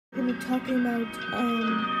be talking about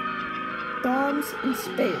bombs in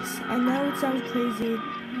space. I know it sounds crazy.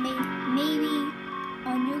 Maybe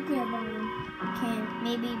a nuclear bomb can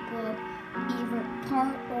maybe blow either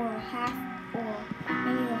part or half or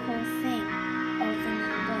maybe the whole thing of the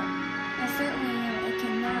main bomb. I certainly know it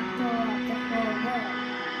cannot blow up the whole world.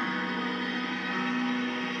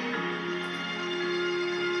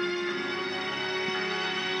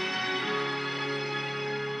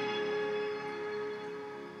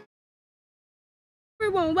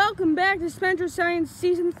 Everyone, welcome back to Spencer Science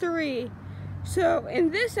Season 3. So,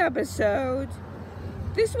 in this episode,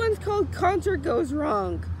 this one's called Concert Goes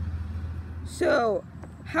Wrong. So,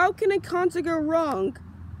 how can a concert go wrong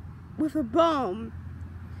with a bomb?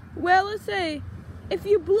 Well, let's say, if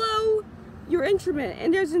you blow your instrument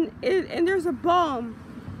and there's a bomb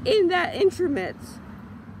in that instrument,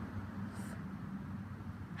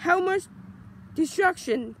 how much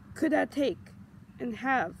destruction could that take and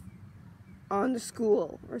have on the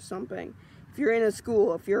school or something? If you're in a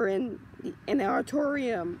school, if you're in an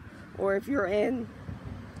auditorium, or if you're in,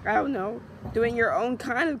 I don't know, doing your own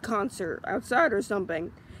kind of concert outside or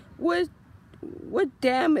something, what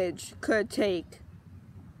damage could it take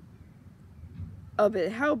of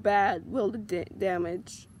it? How bad will the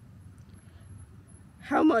damage?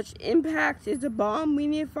 How much impact is a bomb? We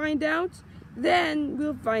need to find out. Then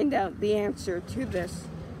we'll find out the answer to this.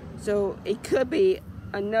 So it could be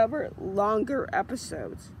another longer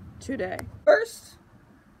episode today. First,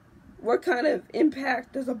 what kind of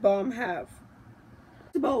impact does a bomb have?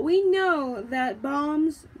 Well, we know that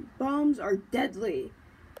bombs are deadly.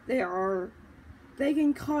 They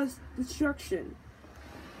can cause destruction.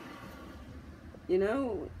 You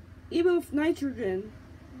know, even with nitrogen,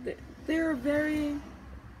 they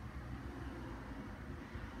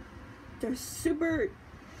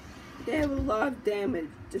have a lot of damage,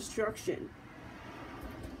 destruction.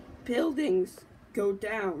 Buildings go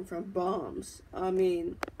down from bombs.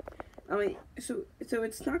 So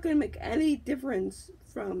it's not gonna make any difference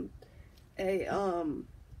from a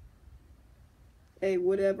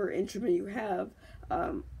whatever instrument you have,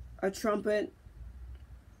 a trumpet,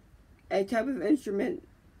 a type of instrument,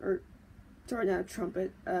 or sorry, not a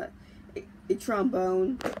trumpet, a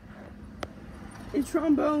trombone. A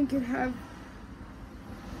trombone can have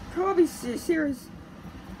probably serious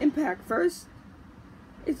impact. First,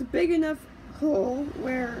 it's a big enough hole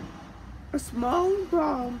where a small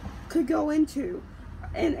bomb could go into,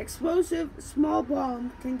 an explosive small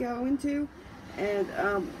bomb can go into, and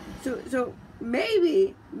so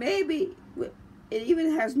maybe it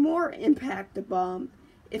even has more impact, the bomb,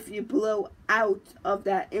 if you blow out of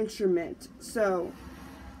that instrument. So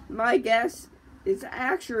my guess is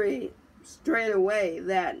actually straight away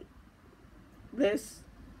that this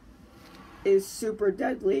is super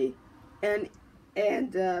deadly and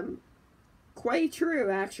quite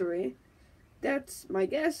true, actually. That's my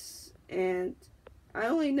guess, and I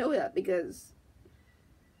only know that because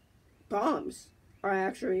bombs are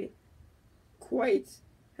actually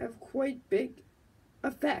have quite big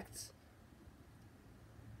effects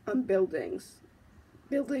on buildings.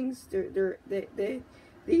 These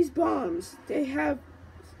bombs, they have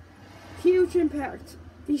huge impact,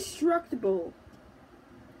 destructible,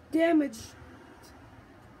 damage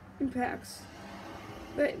impacts.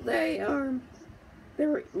 They're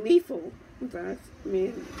lethal. In fact,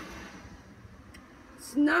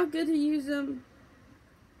 it's not good to use them.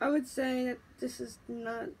 I would say that this is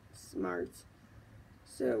not smart.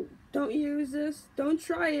 So don't use this. Don't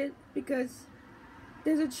try it, because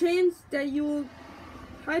there's a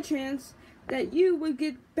high chance that you would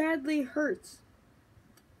get badly hurt.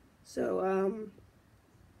 So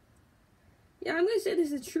yeah, I'm gonna say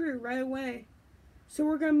this is true right away. So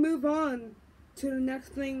we're gonna move on to the next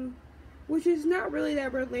thing, which is not really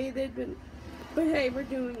that related, but hey, we're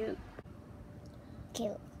doing it.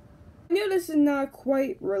 Cute. I know this is not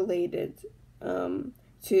quite related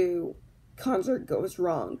to Concert Goes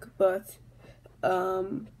Wrong, but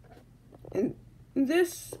in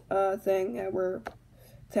this thing that we're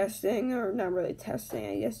testing, or not really testing,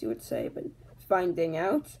 I guess you would say, but finding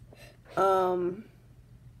out.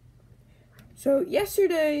 So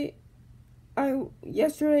yesterday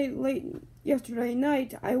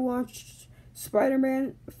night, I watched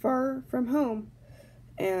Spider-Man Far From Home,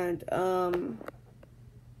 and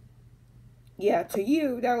yeah, to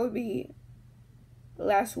you that would be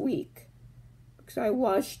last week, because I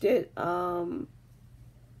watched it July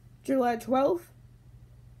 12th,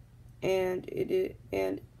 and it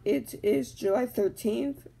is July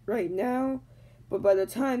 13th right now, but by the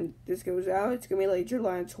time this goes out, it's gonna be like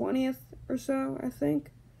July 20th or so, I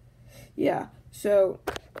think. Yeah, so,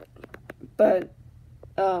 but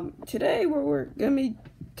Today what we're gonna be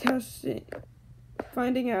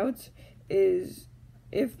finding out is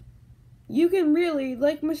if you can really,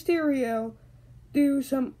 like Mysterio, do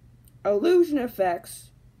some illusion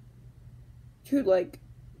effects to, like,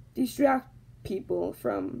 distract people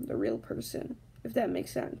from the real person, if that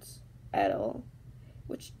makes sense at all,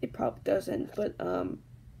 which it probably doesn't, but,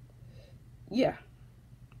 yeah.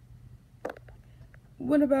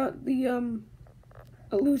 What about the,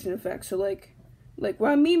 illusion effects? So, like,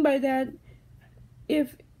 what I mean by that,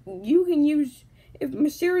 if Mysterio's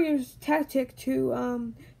tactic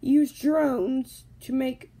to, use drones to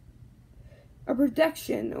make a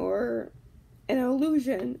prediction or an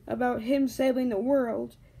illusion about him saving the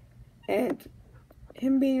world and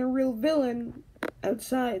him being a real villain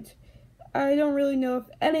outside. I don't really know if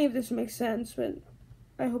any of this makes sense, but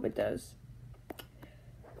I hope it does.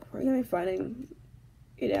 We're going to be finding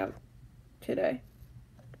it out today.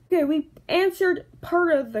 Okay, we answered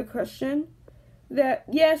part of the question, that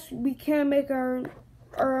yes, we can make our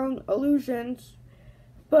own illusions,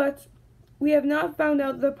 but we have not found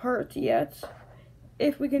out the part yet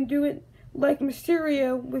if we can do it like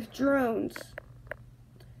Mysterio with drones.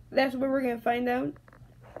 That's what we're going to find out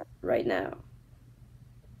right now.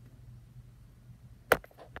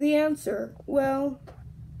 The answer, well,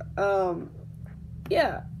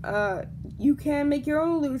 yeah, you can make your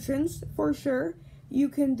own illusions, for sure. You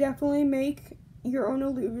can definitely make your own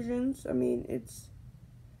illusions. I mean,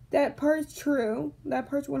 that part's true. That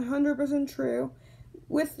part's 100% true.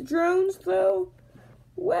 With drones, though,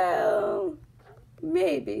 well,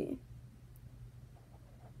 maybe.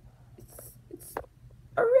 It's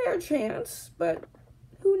a rare chance, but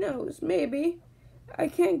who knows, maybe. I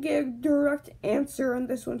can't give a direct answer on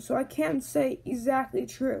this one, so I can't say exactly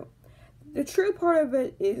true. The true part of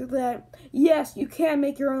it is that, yes, you can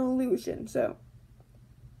make your own illusion, so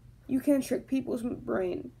you can trick people's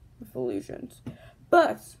brain with illusions.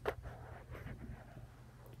 But,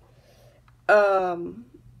 well,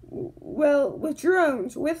 with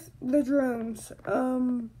the drones,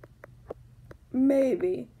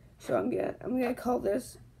 maybe. So I'm gonna call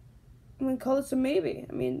this a maybe.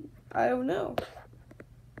 I mean, I don't know.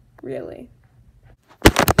 Really.